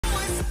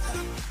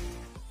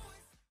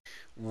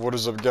What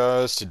is up,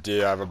 guys?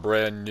 Today I have a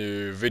brand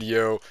new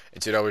video,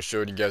 and today I was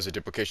showing you guys a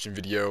duplication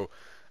video.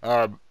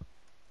 Um,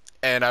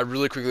 and I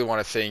really quickly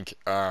want to thank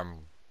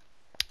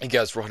you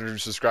guys for 100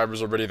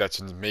 subscribers already. That's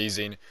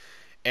amazing.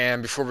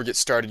 And before we get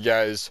started,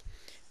 guys,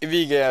 if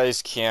you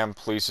guys can,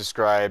 please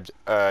subscribe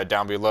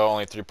down below.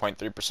 Only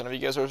 3.3% of you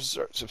guys are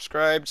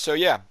subscribed. So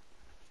yeah,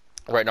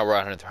 right now we're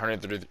at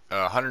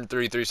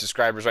 133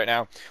 subscribers right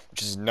now,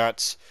 which is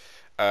nuts.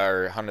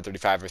 Or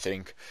 135, I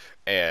think.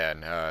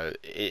 And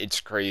it's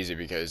crazy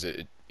because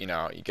you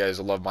know, you guys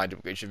love my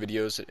duplication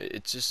videos.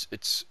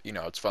 It's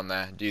fun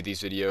to do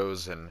these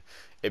videos, and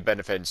it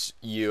benefits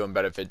you and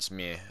benefits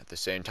me at the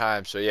same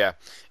time. So yeah.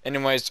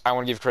 Anyways, I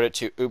want to give credit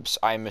to Oops,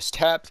 I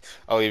Mistapped.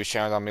 I'll leave his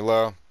channel down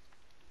below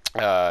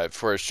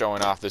for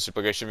showing off this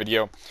duplication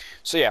video.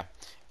 So yeah.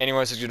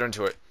 Anyways, let's get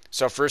into it.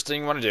 So first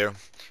thing you want to do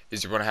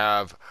is you want to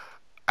have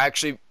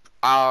actually.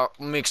 Let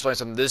me explain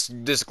something. This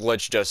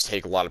glitch does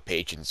take a lot of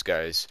patience,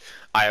 guys.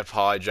 I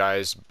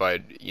apologize,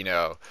 but you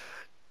know,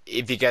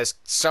 if you guys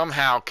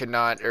somehow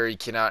cannot or you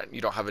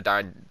don't have a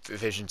dying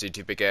efficiency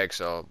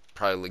 2pickaxe, I'll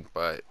probably link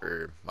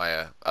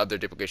my other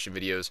duplication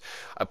videos.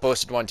 I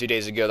posted one 2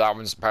 days ago. That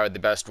one's probably the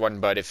best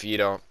one. But if you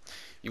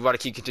want to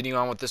keep continuing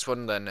on with this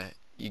one, then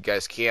you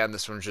guys can.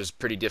 This one's just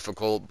pretty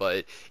difficult,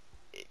 but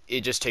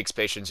it just takes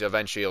patience.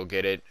 Eventually, you'll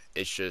get it.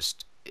 It's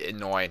just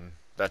annoying.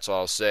 That's all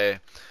I'll say.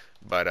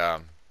 But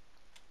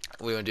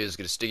what you want to do is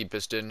get a sticky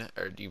piston,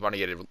 or you want to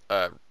get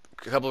a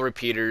couple of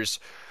repeaters,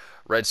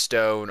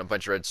 redstone, a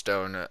bunch of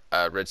redstone,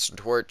 redstone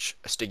torch,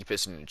 a sticky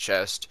piston, and a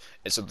chest.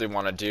 It's something you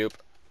want to dupe.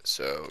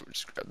 So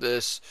just grab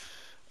this.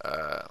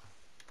 Alright,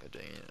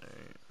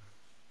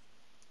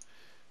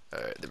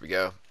 there we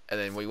go. And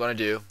then what you want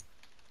to do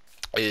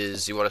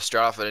is you want to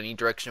start off in any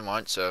direction you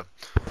want. So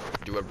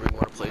do whatever you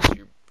want to place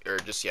your, or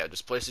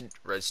just place a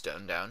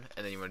redstone down,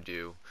 and then you want to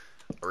do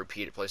a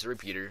repeater. Place a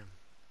repeater.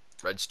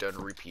 Redstone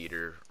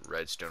repeater,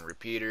 redstone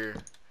repeater,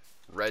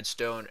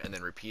 redstone, and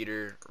then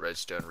repeater,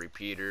 redstone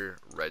repeater,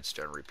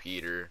 redstone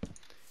repeater,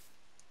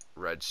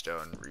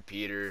 redstone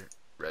repeater,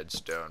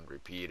 redstone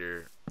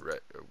repeater,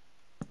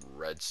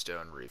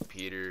 redstone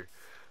repeater,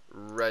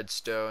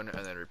 redstone,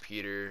 and then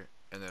repeater,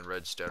 and then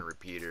redstone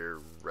repeater,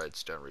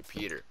 redstone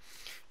repeater.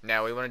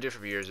 Now what you want to do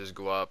from here is just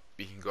go up.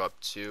 You can go up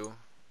 2,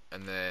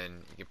 and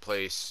then you can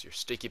place your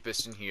sticky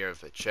piston here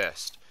with a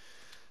chest.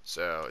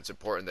 So it's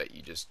important that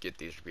you just get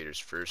these repeaters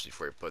first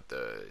before you put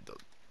the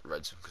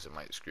redstone, because it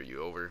might screw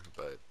you over.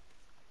 But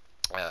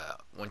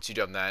once you've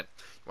done that,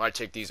 you want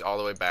to take these all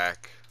the way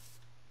back.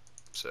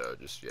 So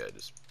just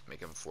make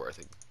them 4, I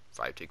think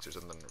 5 ticks or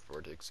something, or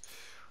 4 ticks,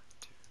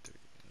 2, 3,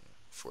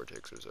 4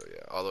 ticks or so.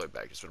 Yeah, all the way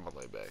back. Just put them all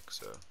the way back.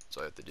 So that's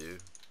all I have to do.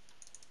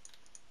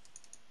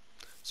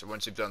 So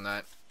once you've done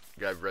that,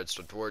 grab a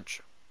redstone torch,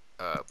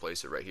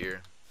 place it right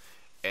here,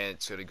 and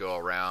it's gonna go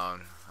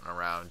around and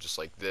around just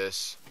like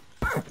this.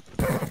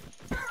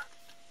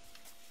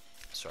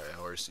 Sorry,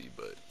 horsey,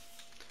 but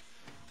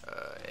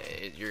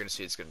you're gonna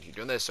see it's gonna keep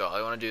doing this. So all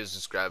I want to do is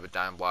just grab a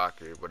diamond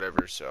block or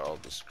whatever. So I'll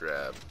just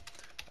grab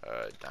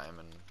a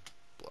diamond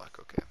block.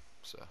 Okay,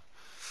 so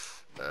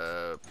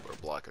or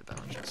block of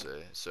diamond, I should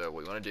say. So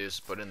what you want to do is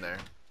put in there.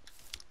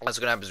 What's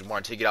gonna happen is you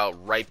want to take it out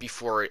right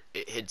before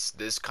it hits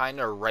this kind,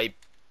 or right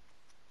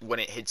when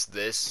it hits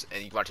this,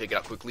 and you want to take it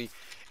out quickly.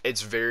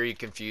 It's very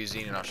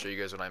confusing, and I'll show you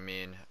guys what I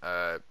mean.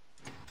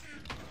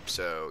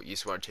 So you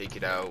just want to take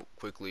it out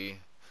quickly.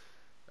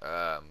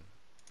 So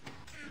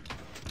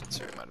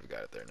we might have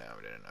got it there now.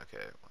 We didn't.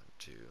 Okay,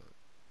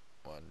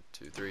 1,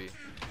 2, 3.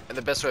 And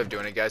the best way of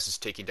doing it, guys, is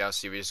taking down.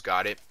 See, we just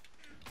got it.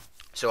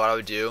 So what I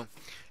would do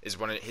is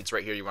when it hits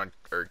right here, when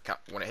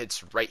it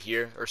hits right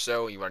here or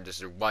so, you want to just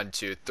do 1,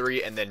 2,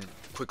 3, and then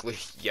quickly,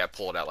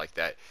 pull it out like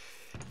that.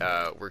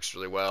 Works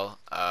really well.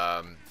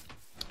 I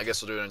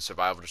guess we'll do it in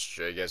survival just to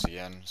show you guys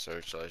again. So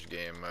 /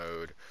 game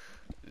mode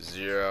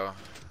 0.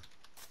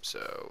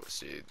 So let's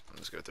see, I'm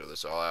just gonna throw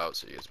this all out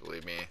so you guys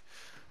believe me.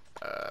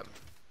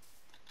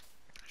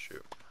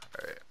 Shoot.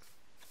 Alright.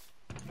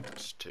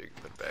 Just put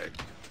it back.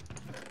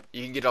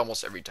 You can get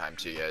almost every time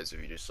too, guys,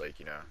 if you just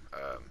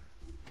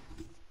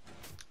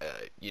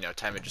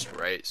time it just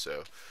right. So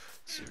let's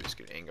see, we just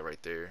get an angle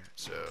right there.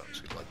 So I'm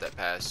just gonna let that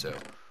pass.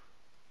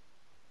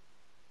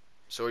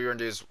 So what you're gonna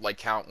do is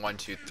count 1,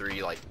 2,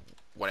 3,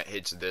 when it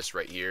hits this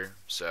right here.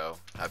 So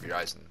have your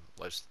eyes in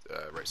the left,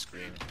 right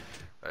screen,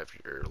 right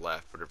or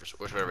left,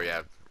 whichever you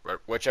have,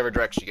 whichever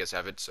direction you guys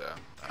have it. So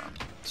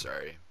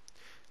sorry,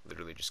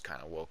 literally just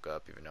kind of woke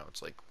up, even though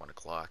it's like 1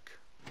 o'clock.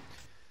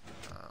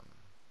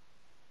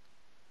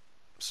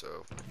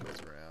 So when it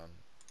goes around,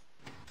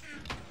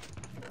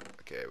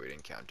 okay, we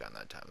didn't count down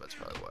that time. That's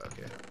probably why.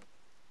 Okay,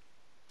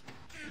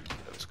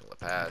 that was gonna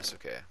pass.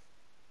 Okay,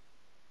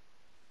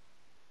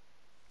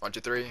 1, 2,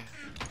 3.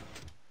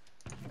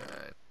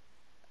 Alright.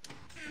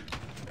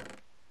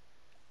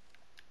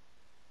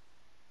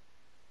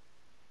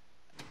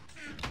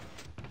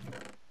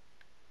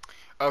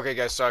 Okay,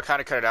 guys, so I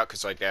kind of cut it out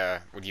because,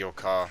 video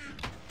call.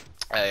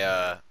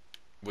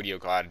 Video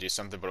call had to do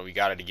something, but we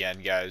got it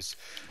again, guys.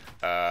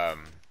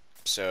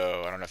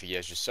 So I don't know if you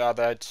guys just saw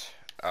that.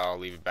 I'll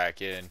leave it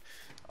back in.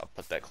 I'll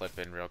put that clip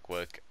in real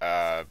quick.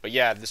 But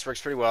yeah, this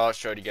works pretty well. I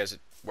showed you guys it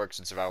works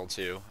in survival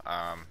too.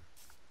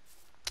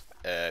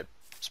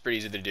 It's pretty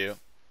easy to do.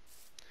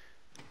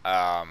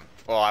 Well,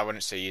 I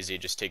wouldn't say easy.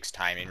 It just takes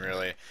timing,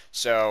 really.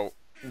 So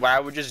what I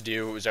would just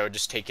do is I would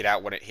just take it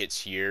out when it hits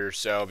here.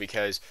 So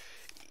because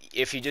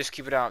if you just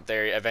keep it out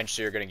there,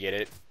 eventually you're gonna get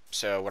it.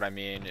 So what I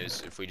mean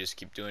is, if we just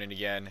keep doing it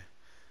again,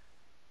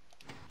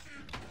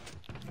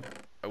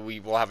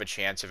 we will have a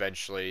chance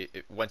eventually.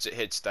 Once it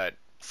hits that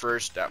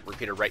first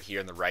repeater right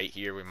here and the right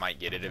here, we might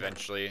get it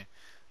eventually.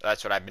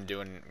 That's what I've been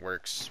doing.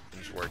 It's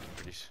working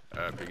pretty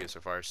good so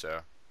far.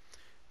 So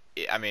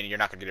I mean, you're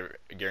not gonna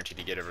get guaranteed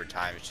to get it every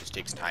time. It just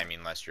takes timing,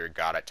 unless you're a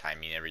god at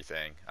timing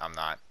everything. I'm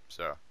not.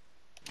 So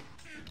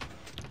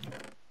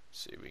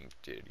see if we can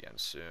do it again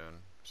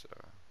soon. So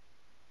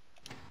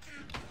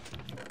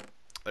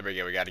there we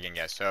go. We got it again,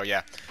 guys. So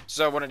yeah.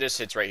 So when it just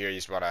hits right here, you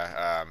just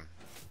wanna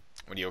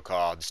what do you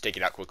call? Just take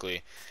it out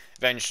quickly.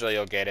 Eventually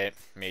you'll get it.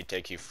 May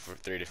take you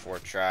 3 to 4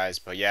 tries,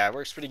 but yeah, it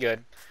works pretty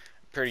good.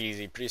 Pretty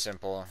easy, pretty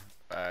simple.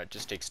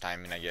 Just takes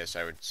timing, I guess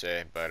I would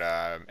say. But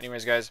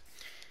anyways, guys,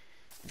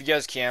 if you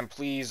guys can,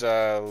 please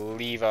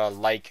leave a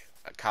like,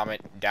 a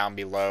comment down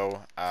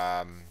below.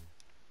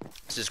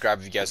 Subscribe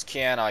if you guys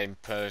can. I'm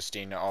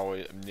posting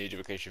always new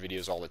duplication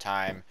videos all the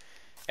time.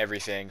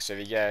 Everything. So if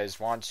you guys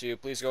want to,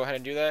 please go ahead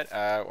and do that.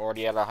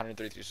 Already at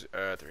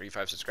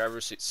 135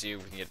 subscribers. See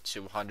if we can get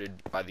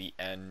 200 by the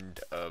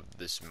end of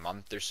this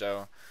month or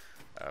so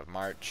of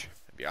March.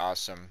 That'd be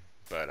awesome.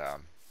 But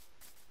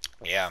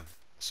yeah,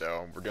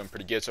 so we're doing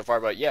pretty good so far.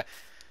 But yeah,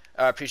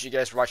 appreciate you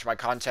guys for watching my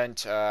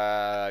content.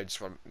 I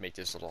just want to make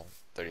this little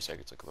 30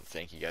 seconds like a little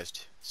thank you guys.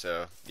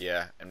 So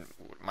yeah, and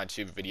my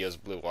 2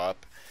 videos blew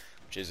up,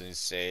 which is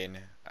insane.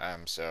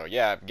 So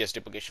yeah, I guess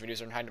duplication videos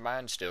are in high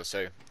demand still.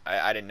 So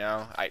I didn't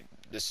know.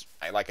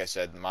 Like I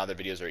said, my other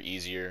videos are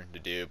easier to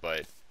do,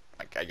 but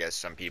like, I guess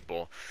some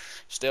people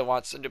still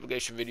want some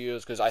duplication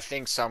videos, because I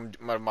think some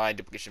of my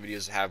duplication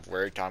videos have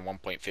worked on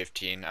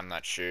 1.15. I'm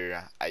not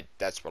sure.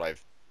 That's what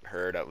I've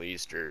heard, at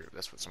least, or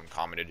that's what someone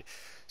commented.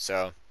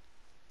 So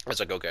I was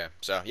like, okay.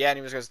 So yeah,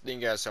 anyways, guys,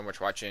 thank you guys so much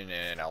for watching,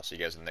 and I'll see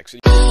you guys in the next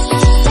video.